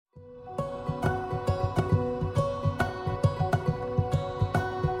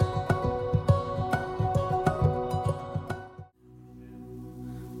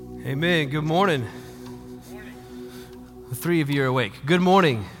Amen. Good morning. The three of you are awake. Good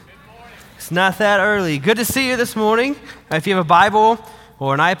morning. It's not that early. Good to see you this morning. If you have a Bible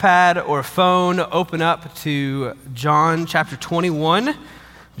or an iPad or a phone, open up to John chapter 21.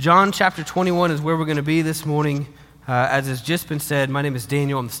 John chapter 21 is where we're going to be this morning. As has just been said, my name is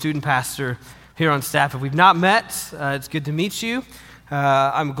Daniel. I'm the student pastor here on staff. If we've not met, it's good to meet you.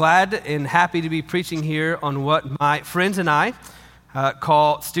 I'm glad and happy to be preaching here on what my friends and I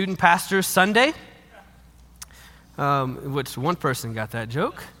call Student Pastor Sunday, which one person got that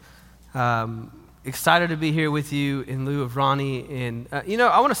joke. Excited to be here with you in lieu of Ronnie. And,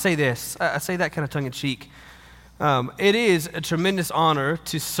 I want to say this. I say that kind of tongue-in-cheek. It is a tremendous honor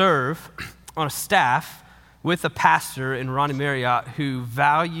to serve on a staff with a pastor in Ronnie Marriott who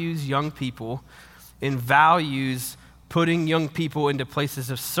values young people and values putting young people into places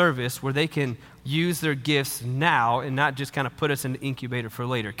of service where they can use their gifts now and not just kind of put us in the incubator for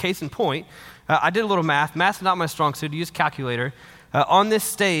later. Case in point, I did a little math. Math's not my strong suit. I use calculator. On this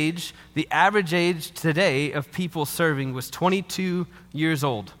stage, the average age today of people serving was 22 years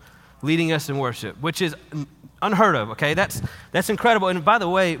old, leading us in worship, which is unheard of, okay? That's incredible. And by the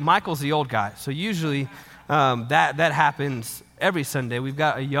way, Michael's the old guy, so usually that happens every Sunday. We've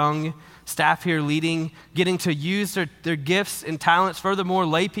got a young staff here leading, getting to use their gifts and talents. Furthermore,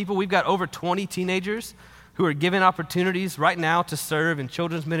 lay people, we've got over 20 teenagers who are given opportunities right now to serve in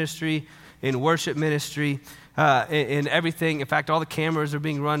children's ministry, in worship ministry, in everything. In fact, all the cameras are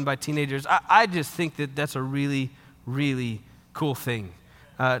being run by teenagers. I just think that that's a really, really cool thing,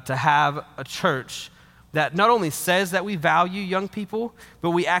 to have a church that not only says that we value young people, but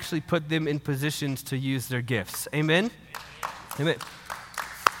we actually put them in positions to use their gifts. Amen? Amen.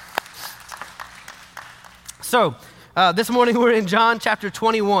 So, this morning we're in John chapter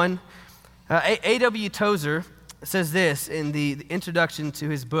 21. A.W. Tozer says this in the introduction to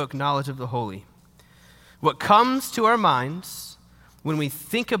his book, Knowledge of the Holy. What comes to our minds when we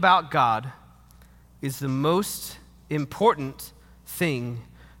think about God is the most important thing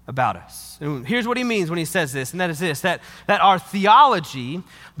about us. And here's what he means when he says this, and that is this, that our theology,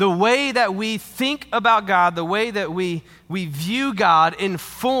 the way that we think about God, the way that we view God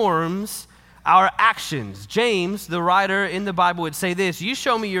informs our actions. James, the writer in the Bible, would say this: you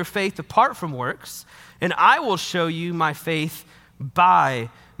show me your faith apart from works, and I will show you my faith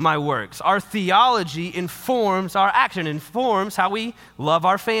by my works. Our theology informs our action, informs how we love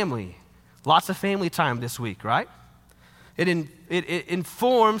our family. Lots of family time this week, right? It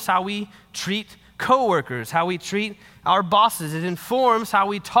informs how we treat coworkers, how we treat our bosses. It informs how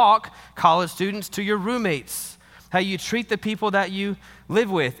we talk, college students, to your roommates, how you treat the people that you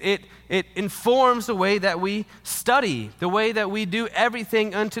live with. It informs the way that we study, the way that we do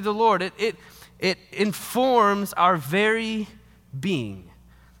everything unto the Lord. It informs our very being.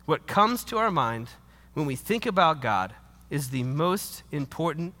 What comes to our mind when we think about God is the most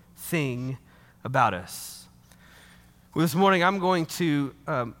important thing about us. Well, this morning I'm going to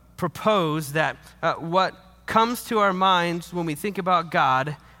propose that what comes to our minds when we think about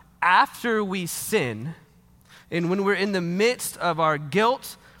God after we sin, and when we're in the midst of our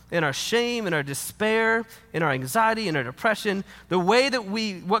guilt and our shame and our despair and our anxiety and our depression, the way that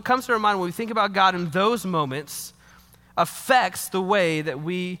what comes to our mind when we think about God in those moments affects the way that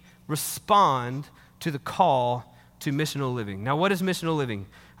we respond to the call to missional living. Now, what is missional living?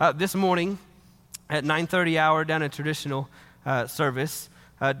 This morning at 9:30 hour down in traditional service,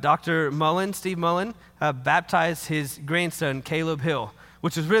 Dr. Mullen, Steve Mullen, baptized his grandson, Caleb Hill,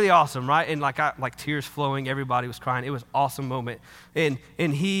 which was really awesome, right? And like tears flowing, everybody was crying. It was an awesome moment. And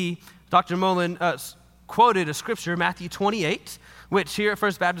Dr. Mullen, quoted a scripture, Matthew 28, which here at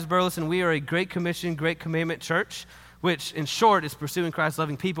First Baptist Burleson, we are a Great Commission, Great Commandment church, which in short is pursuing Christ,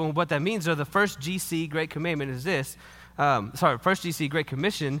 loving people. And what that means are the first GC Great Commandment is this. First GC Great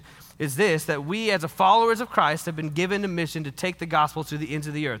Commission is this, that we as followers of Christ have been given a mission to take the gospel to the ends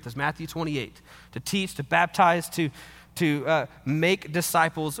of the earth. That's Matthew 28, to teach, to baptize, to make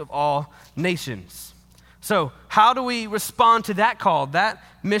disciples of all nations. So how do we respond to that call, that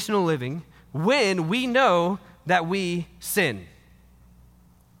missional living, when we know that we sin?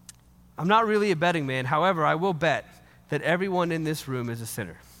 I'm not really a betting man. However, I will bet that everyone in this room is a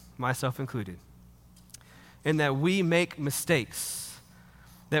sinner, myself included, and that we make mistakes,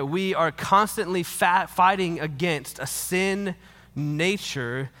 that we are constantly fighting against a sin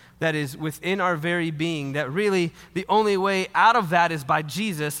nature that is within our very being, that really the only way out of that is by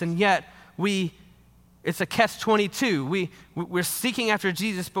Jesus, and yet it's a catch-22. We're seeking after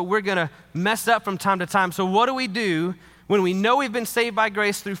Jesus, but we're going to mess up from time to time. So what do we do when we know we've been saved by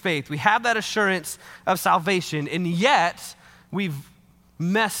grace through faith? We have that assurance of salvation, and yet we've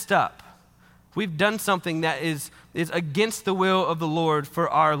messed up. We've done something that is against the will of the Lord for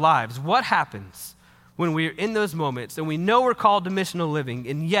our lives. What happens when we're in those moments and we know we're called to missional living,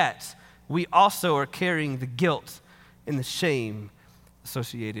 and yet we also are carrying the guilt and the shame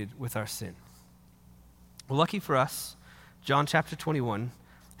associated with our sin? Well, lucky for us, John chapter 21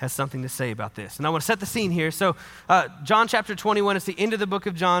 has something to say about this. And I want to set the scene here. So John chapter 21 is the end of the book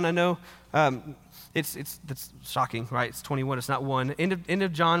of John. I know that's shocking, right? It's 21, it's not 1. End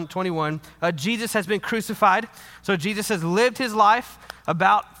of John 21. Jesus has been crucified. So Jesus has lived his life.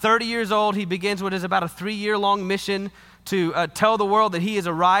 About 30 years old, he begins what is about a 3-year-long mission to tell the world that he has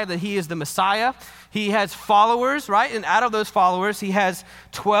arrived, that he is the Messiah. He has followers, right? And out of those followers, he has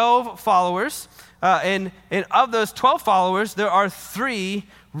 12 followers. And of those 12 followers, there are 3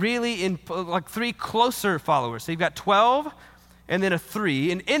 really three closer followers. So you've got 12 and then a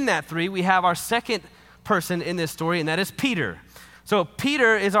 3. And in that 3, we have our second person in this story, and that is Peter. So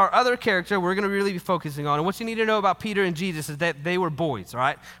Peter is our other character we're going to really be focusing on. And what you need to know about Peter and Jesus is that they were boys,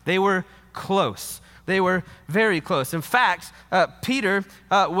 right? They were close. They were very close. In fact, Peter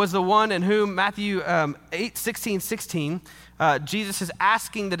was the one in whom Matthew 8:16, Jesus is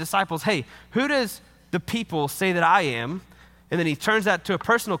asking the disciples, hey, who does the people say that I am? And then he turns that to a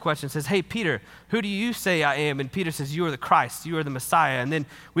personal question and says, hey, Peter, who do you say I am? And Peter says, you are the Christ, you are the Messiah. And then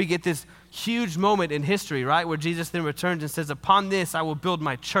we get this huge moment in history, right, where Jesus then returns and says, upon this I will build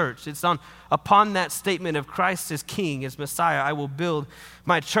my church. It's upon that statement of Christ as King, as Messiah, I will build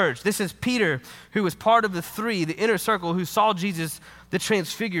my church. This is Peter, who was part of the 3, the inner circle, who saw Jesus, the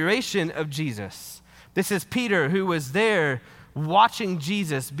transfiguration of Jesus. This is Peter, who was there watching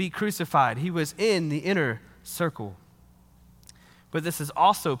Jesus be crucified. He was in the inner circle. But this is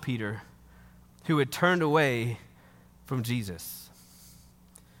also Peter, who had turned away from Jesus.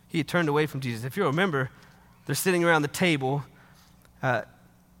 He had turned away from Jesus. If you remember, they're sitting around the table.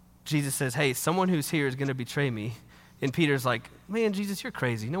 Jesus says, hey, someone who's here is going to betray me. And Peter's like, man, Jesus, you're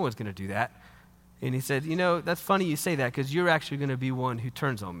crazy. No one's going to do that. And he said, that's funny you say that, because you're actually going to be one who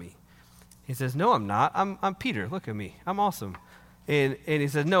turns on me. He says, no, I'm not. I'm Peter. Look at me. I'm awesome. And he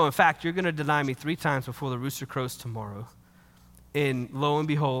says, no, in fact, you're going to deny me 3 times before the rooster crows tomorrow. And lo and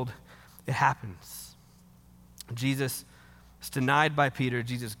behold, it happens. Jesus is denied by Peter.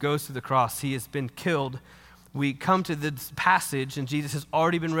 Jesus goes to the cross. He has been killed. We come to this passage, and Jesus has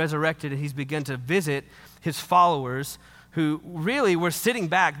already been resurrected, and he's begun to visit his followers who really were sitting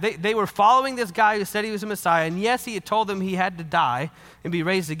back. They were following this guy who said he was a Messiah, and yes, he had told them he had to die and be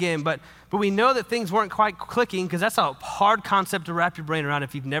raised again, but we know that things weren't quite clicking, because that's a hard concept to wrap your brain around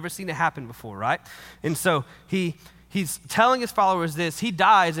if you've never seen it happen before, right? And so he's telling his followers this. He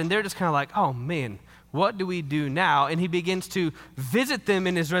dies, and they're just kind of like, oh, man, what do we do now? And he begins to visit them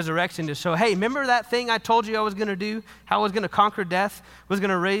in his resurrection to show, hey, remember that thing I told you I was going to do? How I was going to conquer death, was going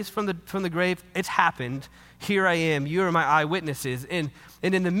to raise from the grave? It's happened. Here I am. You are my eyewitnesses. And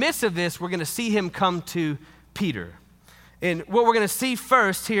in the midst of this, we're going to see him come to Peter. And what we're going to see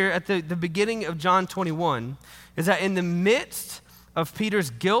first here at the beginning of John 21 is that in the midst of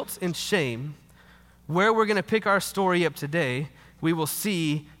Peter's guilt and shame, where we're going to pick our story up today, we will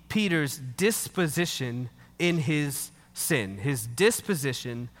see Peter's disposition in his sin, his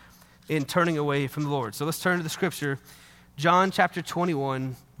disposition in turning away from the Lord. So let's turn to the scripture. John chapter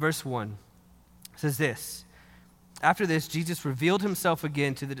 21, verse 1 says this. After this, Jesus revealed himself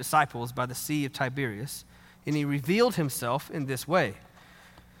again to the disciples by the Sea of Tiberias, and he revealed himself in this way.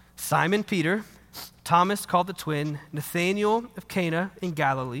 Simon Peter, Thomas called the twin, Nathanael of Cana in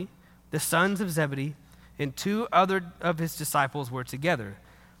Galilee, the sons of Zebedee, and 2 other of his disciples were together.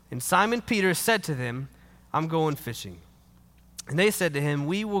 And Simon Peter said to them, I'm going fishing. And they said to him,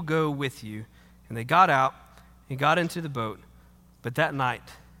 we will go with you. And they got out and got into the boat, but that night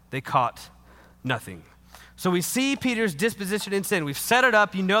they caught nothing. So we see Peter's disposition in sin. We've set it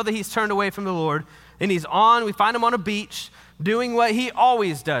up. You know that he's turned away from the Lord, and we find him on a beach doing what he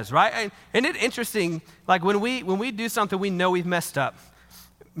always does, right? And it's interesting, like when we do something we know we've messed up,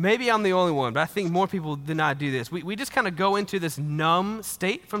 maybe I'm the only one, but I think more people than I do this. We just kind of go into this numb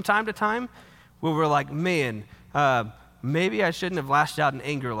state from time to time where we're like, man, maybe I shouldn't have lashed out in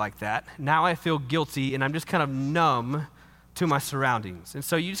anger like that. Now I feel guilty, and I'm just kind of numb to my surroundings. And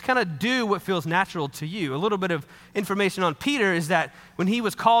so you just kind of do what feels natural to you. A little bit of information on Peter is that when he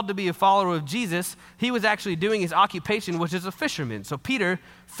was called to be a follower of Jesus, he was actually doing his occupation, which is a fisherman. So Peter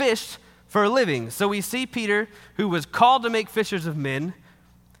fished for a living. So we see Peter, who was called to make fishers of men,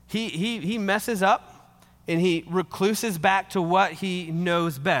 he messes up, and he recluses back to what he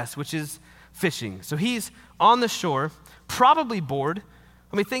knows best, which is fishing. So he's on the shore, probably bored.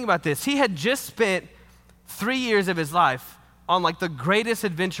 I mean, think about this. He had just spent 3 years of his life on like the greatest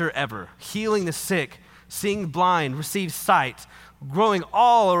adventure ever, healing the sick, seeing blind, receive sight, growing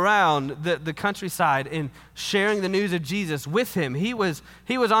all around the countryside and sharing the news of Jesus with him. He was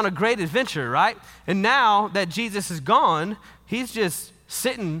on a great adventure, right? And now that Jesus is gone, he's just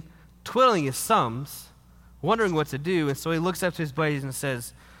sitting, twiddling his thumbs, wondering what to do. And so he looks up to his buddies and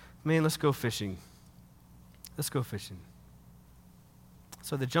says, man, let's go fishing. Let's go fishing.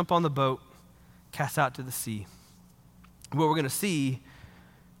 So they jump on the boat, cast out to the sea. What we're going to see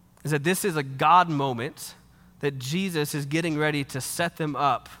is that this is a God moment, that Jesus is getting ready to set them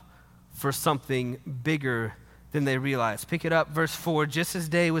up for something bigger than they realize. Pick it up, verse 4. Just as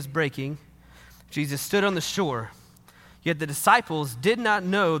day was breaking, Jesus stood on the shore, yet the disciples did not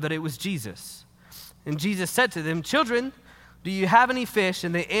know that it was Jesus. And Jesus said to them, children, do you have any fish?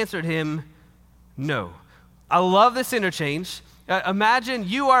 And they answered him, no. I love this interchange. Imagine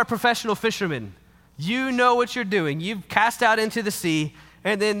you are a professional fisherman. You know what you're doing. You've cast out into the sea,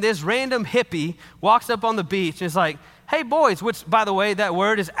 and then this random hippie walks up on the beach and is like, hey, boys, which, by the way, that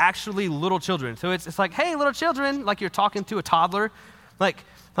word is actually little children. So it's like, hey, little children, like you're talking to a toddler. Like,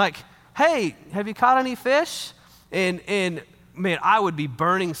 hey, have you caught any fish? And man, I would be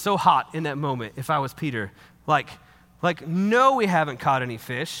burning so hot in that moment if I was Peter. Like, no, we haven't caught any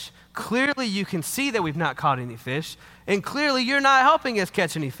fish. Clearly, you can see that we've not caught any fish. And clearly, you're not helping us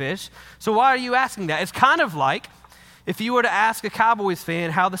catch any fish. So why are you asking that? It's kind of like if you were to ask a Cowboys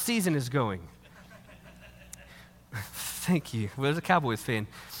fan how the season is going. Thank you. Well, as a Cowboys fan.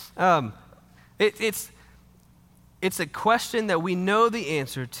 It's a question that we know the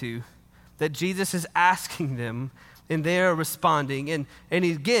answer to, that Jesus is asking them, and they are responding. And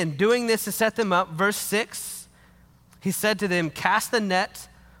again, doing this to set them up. Verse 6, he said to them, cast the net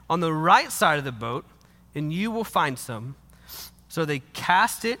on the right side of the boat, and you will find some. So they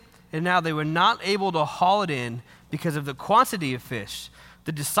cast it, and now they were not able to haul it in because of the quantity of fish.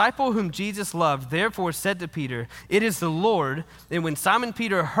 The disciple whom Jesus loved therefore said to Peter, it is the Lord. And when Simon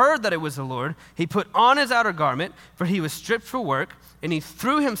Peter heard that it was the Lord, he put on his outer garment, for he was stripped for work, and he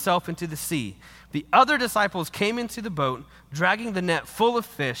threw himself into the sea. The other disciples came into the boat, dragging the net full of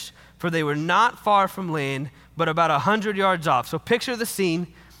fish, for they were not far from land, but about 100 yards off. So picture the scene.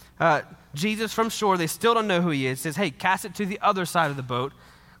 Jesus from shore, they still don't know who he is, says, hey, cast it to the other side of the boat.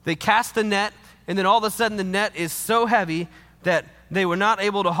 They cast the net, and then all of a sudden the net is so heavy that they were not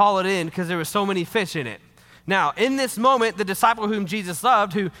able to haul it in because there were so many fish in it. Now, in this moment, the disciple whom Jesus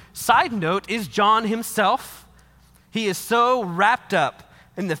loved, who, side note, is John himself, he is so wrapped up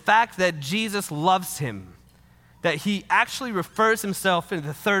in the fact that Jesus loves him that he actually refers himself in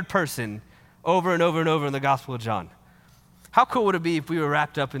the third person over and over and over in the Gospel of John. How cool would it be if we were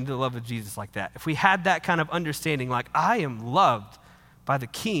wrapped up in the love of Jesus like that? If we had that kind of understanding, like, I am loved by the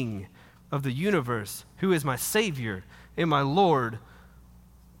King of the universe, who is my Savior and my Lord.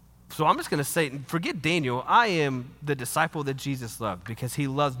 So I'm just going to say, forget Daniel, I am the disciple that Jesus loved because he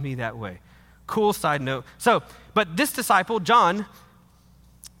loves me that way. Cool side note. So, but this disciple, John,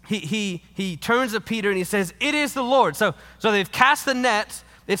 he turns to Peter and he says, it is the Lord. So they've cast the net.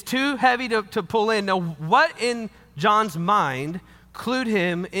 It's too heavy to pull in. Now, what in John's mind clued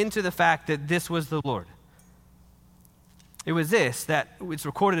him into the fact that this was the Lord? It was this, that it's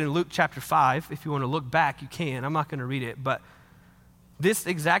recorded in Luke chapter 5. If you want to look back, you can. I'm not going to read it. But this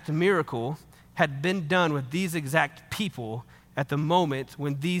exact miracle had been done with these exact people at the moment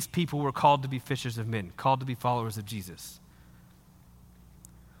when these people were called to be fishers of men, called to be followers of Jesus.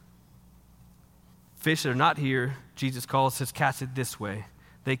 Fish are not here. Jesus calls, says, cast it this way.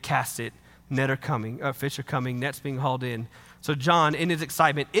 They cast it. Fish are coming, nets being hauled in. So John, in his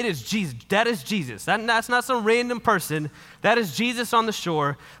excitement, it is Jesus. That is Jesus. That's not some random person. That is Jesus on the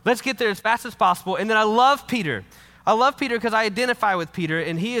shore. Let's get there as fast as possible. And then I love Peter. I love Peter because I identify with Peter,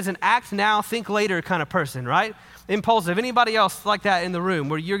 and he is an act now, think later kind of person, right? Impulsive. Anybody else like that in the room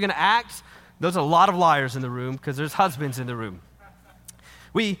where you're going to act? There's a lot of liars in the room because there's husbands in the room.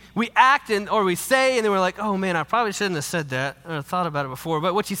 We act or we say, and then we're like, oh man, I probably shouldn't have said that or thought about it before.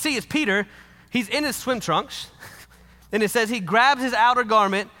 But what you see is Peter, he's in his swim trunks, and it says he grabs his outer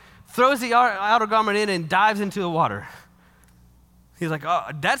garment, throws the outer garment in, and dives into the water. He's like, oh,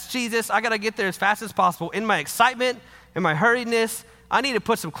 that's Jesus. I got to get there as fast as possible. In my excitement, in my hurriedness, I need to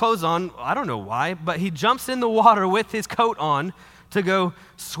put some clothes on. I don't know why, but he jumps in the water with his coat on to go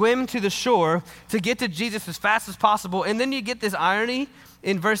swim to the shore to get to Jesus as fast as possible. And then you get this irony.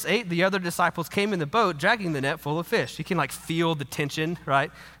 In verse 8, the other disciples came in the boat dragging the net full of fish. You can feel the tension,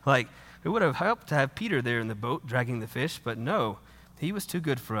 right? It would have helped to have Peter there in the boat dragging the fish, but no, he was too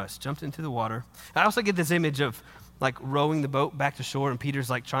good for us. Jumped into the water. I also get this image of rowing the boat back to shore, and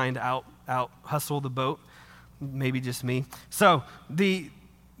Peter's trying to out hustle the boat. maybe just me. So the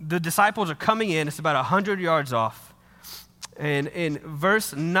disciples are coming in. It's about 100 yards off. And in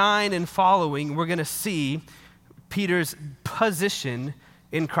verse 9 and following, we're going to see Peter's position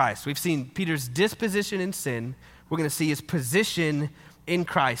in Christ. We've seen Peter's disposition in sin. We're going to see his position in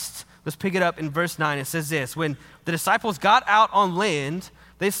Christ. Let's pick it up in verse 9. It says this: when the disciples got out on land,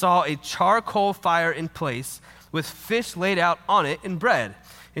 they saw a charcoal fire in place with fish laid out on it and bread.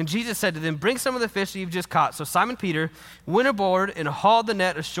 And Jesus said to them, "Bring some of the fish that you've just caught." So Simon Peter went aboard and hauled the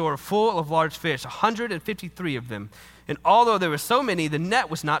net ashore full of large fish, 153 of them. And although there were so many, the net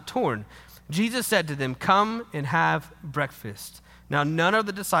was not torn. Jesus said to them, "Come and have breakfast." Now none of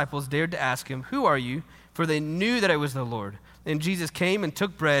the disciples dared to ask him, "Who are you?" For they knew that it was the Lord. And Jesus came and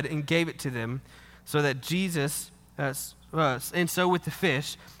took bread and gave it to them, so that and so with the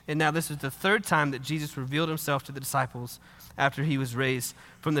fish. And now this is the third time that Jesus revealed himself to the disciples after he was raised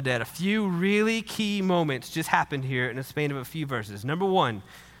from the dead. A few really key moments just happened here in the span of a few verses. Number one,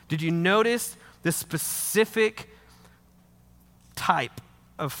 did you notice the specific type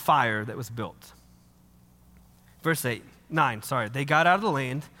of fire that was built? Verse 9, they got out of the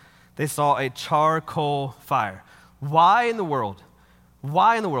land. They saw a charcoal fire. Why in the world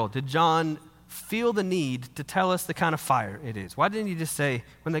did John feel the need to tell us the kind of fire it is? Why didn't he just say,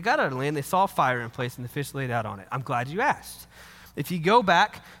 when they got out of the land, they saw fire in place and the fish laid out on it? I'm glad you asked. If you go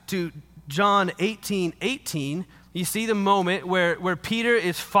back to John 18:18, you see the moment where Peter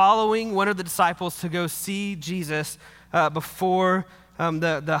is following one of the disciples to go see Jesus before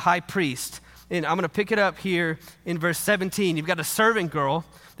the high priest. And I'm going to pick it up here in verse 17. You've got a servant girl.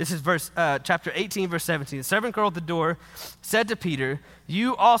 This is chapter 18, verse 17. The servant girl at the door said to Peter,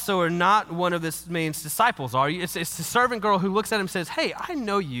 "You also are not one of this man's disciples, are you?" It's the servant girl who looks at him and says, "Hey, I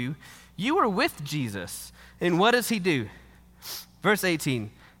know you. You were with Jesus." And what does he do? Verse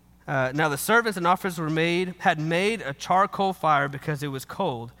 18. Now the servants and officers had made a charcoal fire because it was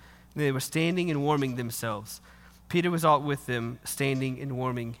cold. And they were standing and warming themselves. Peter was out with them, standing and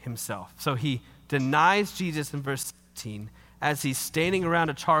warming himself. So he denies Jesus in verse 17 as he's standing around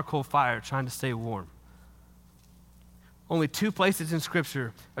a charcoal fire trying to stay warm. Only two places in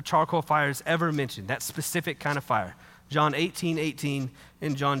Scripture a charcoal fire is ever mentioned, that specific kind of fire. John 18:18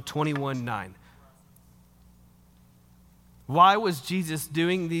 and John 21:9. Why was Jesus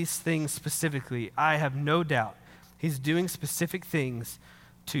doing these things specifically? I have no doubt he's doing specific things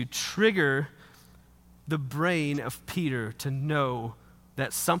to trigger the brain of Peter to know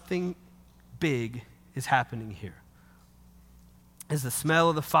that something big is happening here. As the smell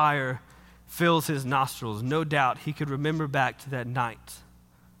of the fire fills his nostrils, no doubt he could remember back to that night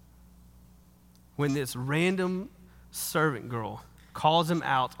when this random servant girl calls him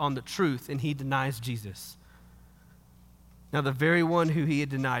out on the truth and he denies Jesus. Now the very one who he had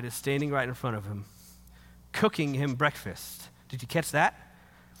denied is standing right in front of him, cooking him breakfast. Did you catch that?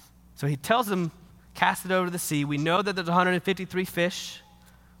 So he tells him, cast it over to the sea. We know that there's 153 fish.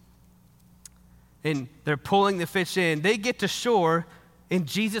 And they're pulling the fish in. They get to shore, and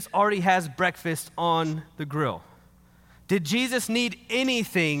Jesus already has breakfast on the grill. Did Jesus need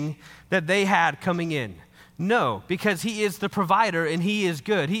anything that they had coming in? No, because he is the provider and he is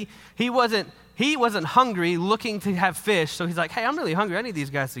good. He wasn't hungry looking to have fish, so he's like, "Hey, I'm really hungry. I need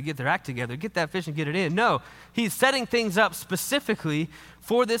these guys to get their act together, get that fish and get it in." No, he's setting things up specifically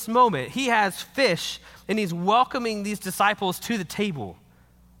for this moment. He has fish, and he's welcoming these disciples to the table.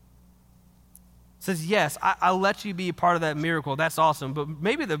 Says, "Yes, I'll let you be a part of that miracle. That's awesome. But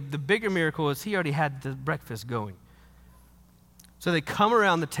maybe the bigger miracle is he already had the breakfast going." So they come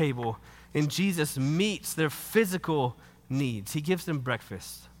around the table, and Jesus meets their physical needs. He gives them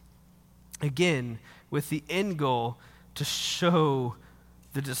breakfast. Again, with the end goal to show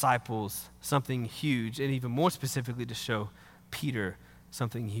the disciples something huge, and even more specifically to show Peter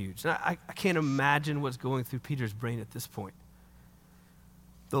something huge. Now, I can't imagine what's going through Peter's brain at this point.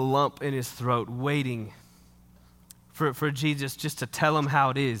 The lump in his throat, waiting for Jesus just to tell him how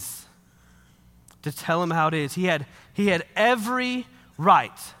it is. To tell him how it is. He had every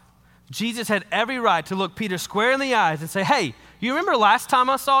right. Jesus had every right to look Peter square in the eyes and say, "Hey, you remember last time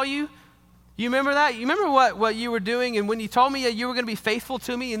I saw you? You remember that? You remember what you were doing, and when you told me that you were going to be faithful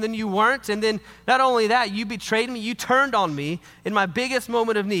to me, and then you weren't, and then not only that, you betrayed me, you turned on me in my biggest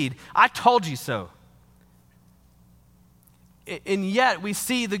moment of need. I told you so." And yet we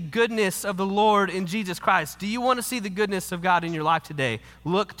see the goodness of the Lord in Jesus Christ. Do you want to see the goodness of God in your life today?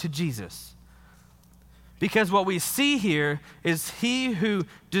 Look to Jesus. Because what we see here is he who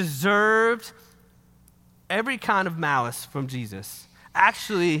deserved every kind of malice from Jesus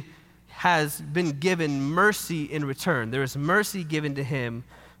actually has been given mercy in return. There is mercy given to him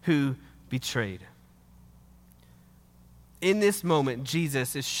who betrayed. in this moment,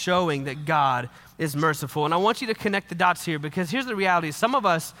 Jesus is showing that God is merciful. And I want you to connect the dots here, because here's the reality. Some of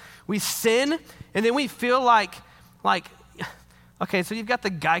us, we sin, and then we feel like, okay, so you've got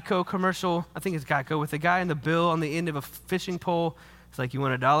the Geico commercial, I think it's Geico, with the guy in the bill on the end of a fishing pole. It's like, you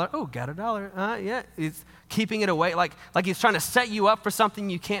want $1? Oh, got $1. Yeah, it's keeping it away, like he's trying to set you up for something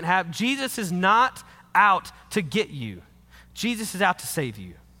you can't have. Jesus is not out to get you. Jesus is out to save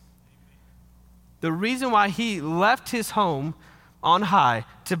you. The reason why he left his home on high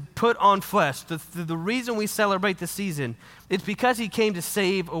to put on flesh, the reason we celebrate the season, it's because he came to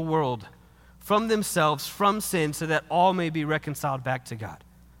save a world from themselves, from sin, so that all may be reconciled back to God.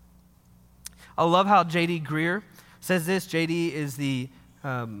 I love how J.D. Greear says this. J.D. is the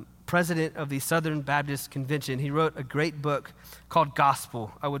president of the Southern Baptist Convention. He wrote a great book called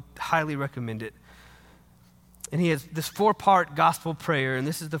Gospel. I would highly recommend it. And he has this 4-part gospel prayer, and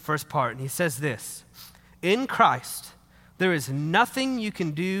this is the first part. And he says this: in Christ, there is nothing you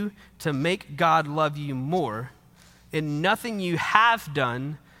can do to make God love you more, and nothing you have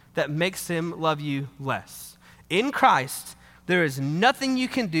done that makes him love you less. In Christ, there is nothing you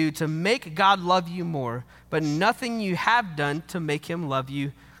can do to make God love you more, but nothing you have done to make him love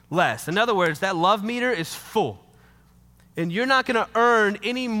you less. In other words, that love meter is full. And you're not going to earn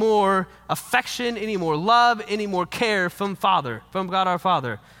any more affection, any more love, any more care from God our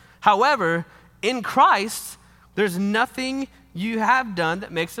Father. However, in Christ, there's nothing you have done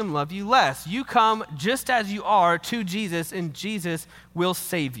that makes him love you less. You come just as you are to Jesus, and Jesus will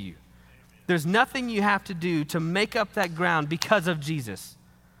save you. There's nothing you have to do to make up that ground because of Jesus.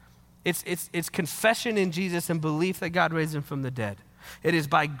 It's confession in Jesus and belief that God raised him from the dead. It is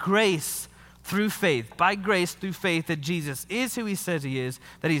by grace through faith, that Jesus is who he says he is,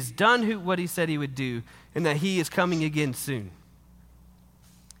 that he's done what he said he would do, and that he is coming again soon.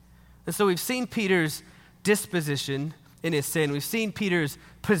 And so we've seen Peter's disposition in his sin. We've seen Peter's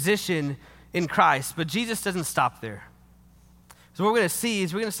position in Christ, but Jesus doesn't stop there. So what we're going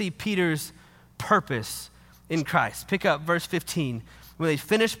to see Peter's purpose in Christ. Pick up verse 15. When they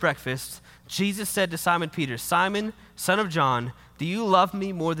finished breakfast, Jesus said to Simon Peter, "Simon, son of John, do you love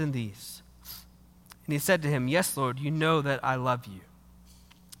me more than these?" And he said to him, "Yes, Lord, you know that I love you."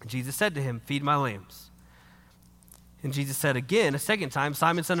 And Jesus said to him, "Feed my lambs." And Jesus said again, a second time,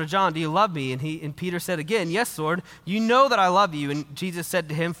 "Simon, son of John, do you love me?" And Peter said again, "Yes, Lord, you know that I love you." And Jesus said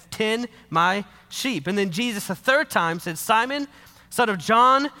to him, "Tend my sheep." And then Jesus a third time said, "Simon, son of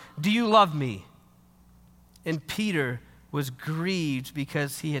John, do you love me?" And Peter was grieved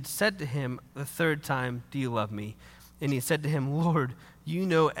because he had said to him the third time, "Do you love me?" And he said to him, "Lord, you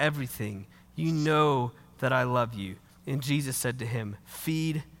know everything. You know that I love you." And Jesus said to him,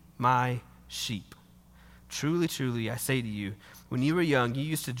 "Feed my sheep. Truly, truly, I say to you, when you were young, you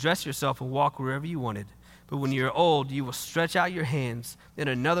used to dress yourself and walk wherever you wanted. But when you're old, you will stretch out your hands, and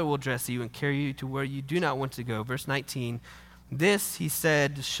another will dress you and carry you to where you do not want to go." Verse 19, this he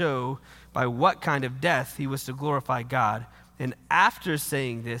said to show by what kind of death he was to glorify God. And after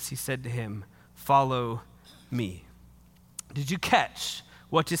saying this, he said to him, "Follow me." Did you catch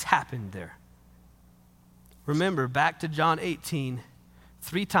what just happened there? Remember, back to John 18,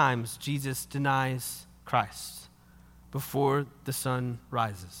 3 times Jesus denies Christ before the sun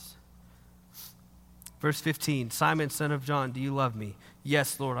rises. Verse 15, "Simon, son of John, do you love me?"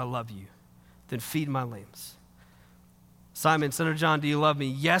 "Yes, Lord, I love you." "Then feed my lambs." "Simon, son of John, do you love me?"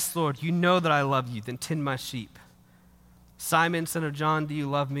 "Yes, Lord, you know that I love you." "Then tend my sheep." "Simon, son of John, do you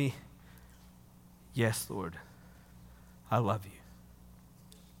love me?" "Yes, Lord, I love you."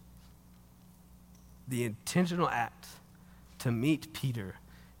 The intentional act to meet Peter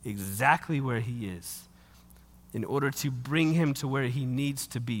exactly where he is in order to bring him to where he needs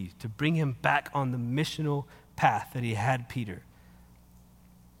to be, to bring him back on the missional path that he had Peter.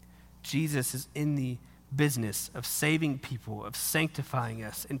 Jesus is in the business of saving people, of sanctifying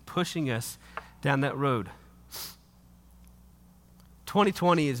us, and pushing us down that road.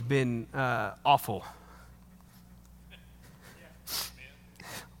 2020 has been awful.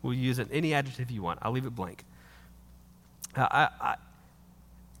 We'll use any adjective you want. I'll leave it blank.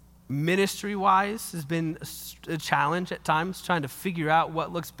 Ministry-wise has been a challenge at times, trying to figure out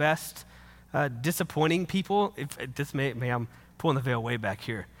what looks best, disappointing people. I'm pulling the veil way back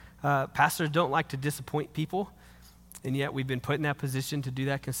here. Pastors don't like to disappoint people, and yet we've been put in that position to do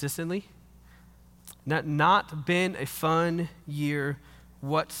that consistently. Not been a fun year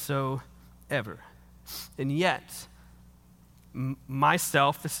whatsoever. And yet,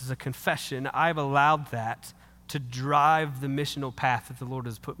 myself, this is a confession, I've allowed that to drive the missional path that the Lord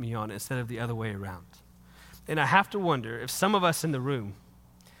has put me on instead of the other way around. And I have to wonder if some of us in the room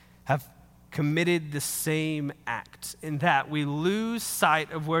have committed the same act, in that we lose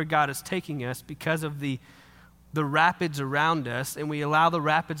sight of where God is taking us because of the rapids around us, and we allow the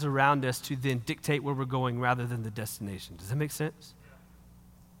rapids around us to then dictate where we're going rather than the destination. Does that make sense?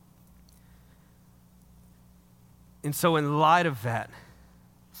 And so in light of that,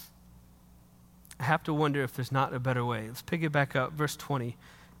 I have to wonder if there's not a better way. Let's pick it back up, verse 20.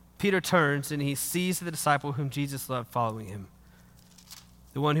 Peter turns and he sees the disciple whom Jesus loved following him,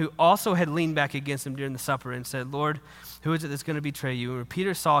 the one who also had leaned back against him during the supper and said, "Lord, who is it that's going to betray you?" And when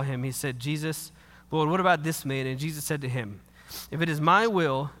Peter saw him, he said, "Jesus, Lord, what about this man?" And Jesus said to him, "If it is my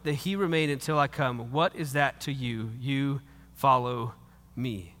will that he remain until I come, what is that to you? You follow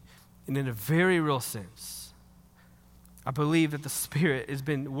me." And in a very real sense, I believe that the Spirit has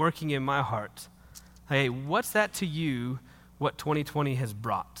been working in my heart. Hey, what's that to you, what 2020 has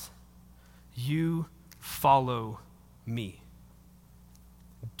brought? You follow me.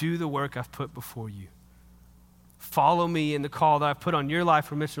 Do the work I've put before you. Follow me in the call that I've put on your life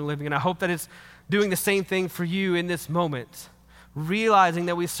for missional living. And I hope that it's doing the same thing for you in this moment. Realizing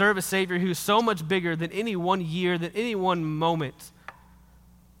that we serve a Savior who's so much bigger than any one year, than any one moment.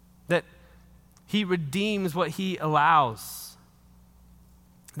 That he redeems what he allows.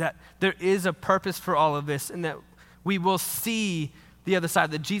 That there is a purpose for all of this, and that we will see the other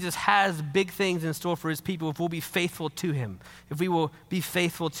side, that Jesus has big things in store for his people if we'll be faithful to him, if we will be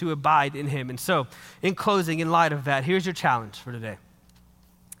faithful to abide in him. And so, in closing, in light of that, here's your challenge for today.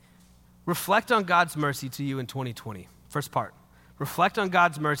 Reflect on God's mercy to you in 2020. First part. Reflect on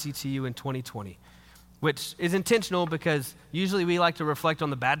God's mercy to you in 2020, which is intentional because usually we like to reflect on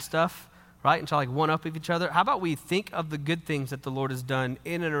the bad stuff, right? And try to one up of each other. How about we think of the good things that the Lord has done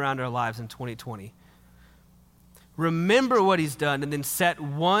in and around our lives in 2020? Remember what he's done, and then set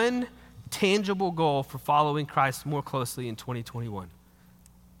one tangible goal for following Christ more closely in 2021.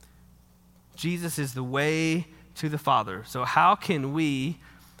 Jesus is the way to the Father. So how can we,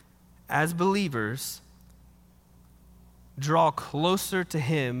 as believers, draw closer to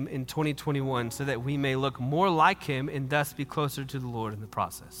him in 2021 so that we may look more like him and thus be closer to the Lord in the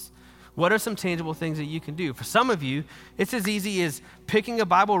process? What are some tangible things that you can do? For some of you, it's as easy as picking a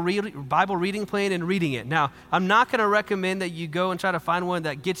Bible reading plan and reading it. Now, I'm not going to recommend that you go and try to find one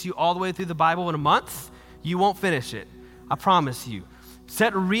that gets you all the way through the Bible in a month. You won't finish it. I promise you.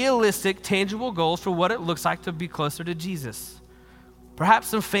 Set realistic, tangible goals for what it looks like to be closer to Jesus. Perhaps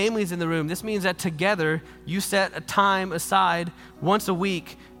some families in the room. This means that together you set a time aside once a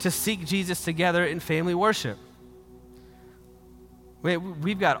week to seek Jesus together in family worship.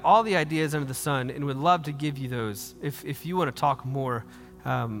 We've got all the ideas under the sun and would love to give you those. If you want to talk more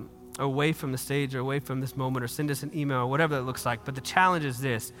away from the stage or away from this moment, or send us an email or whatever that looks like. But the challenge is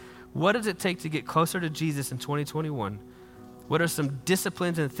this. What does it take to get closer to Jesus in 2021? What are some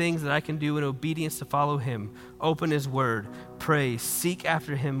disciplines and things that I can do in obedience to follow him? Open his word, pray, seek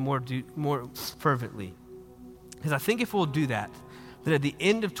after him more fervently. Because I think if we'll do that, then at the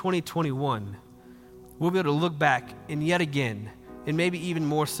end of 2021, we'll be able to look back and yet again, and maybe even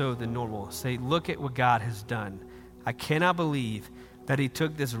more so than normal, say, look at what God has done. I cannot believe that he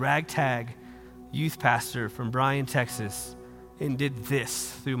took this ragtag youth pastor from Bryan, Texas, and did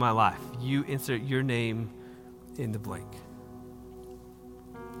this through my life. You insert your name in the blank.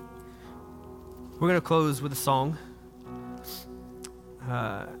 We're going to close with a song,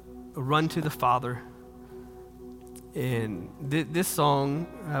 Run to the Father. And this song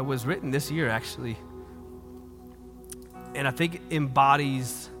was written this year, actually. And I think it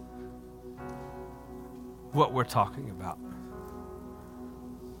embodies what we're talking about.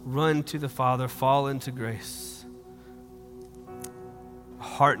 Run to the Father, fall into grace. My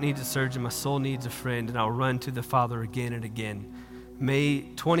heart needs a surgeon, my soul needs a friend, and I'll run to the Father again and again. May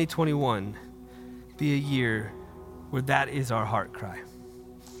 2021 be a year where that is our heart cry.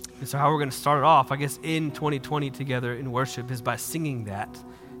 And so how we're going to start it off, I guess, in 2020 together in worship is by singing that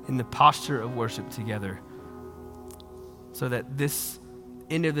in the posture of worship together, so that this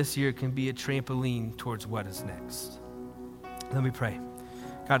end of this year can be a trampoline towards what is next. Let me pray.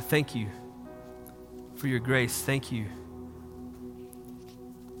 God, thank you for your grace. Thank you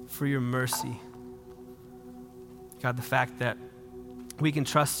for your mercy. God, the fact that we can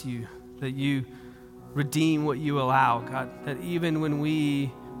trust you, that you redeem what you allow. God, that even when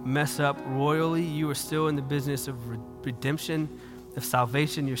we mess up royally, you are still in the business of redemption, of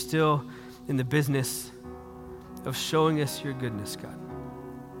salvation. You're still in the business of showing us your goodness, God.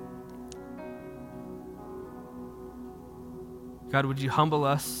 God, would you humble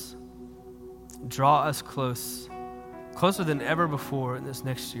us, draw us closer than ever before in this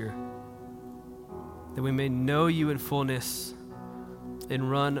next year, that we may know you in fullness and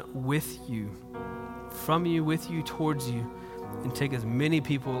run with you, from you, with you, towards you, and take as many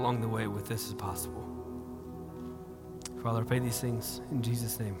people along the way with this as possible. Father, I pray these things in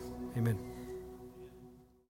Jesus' name. Amen.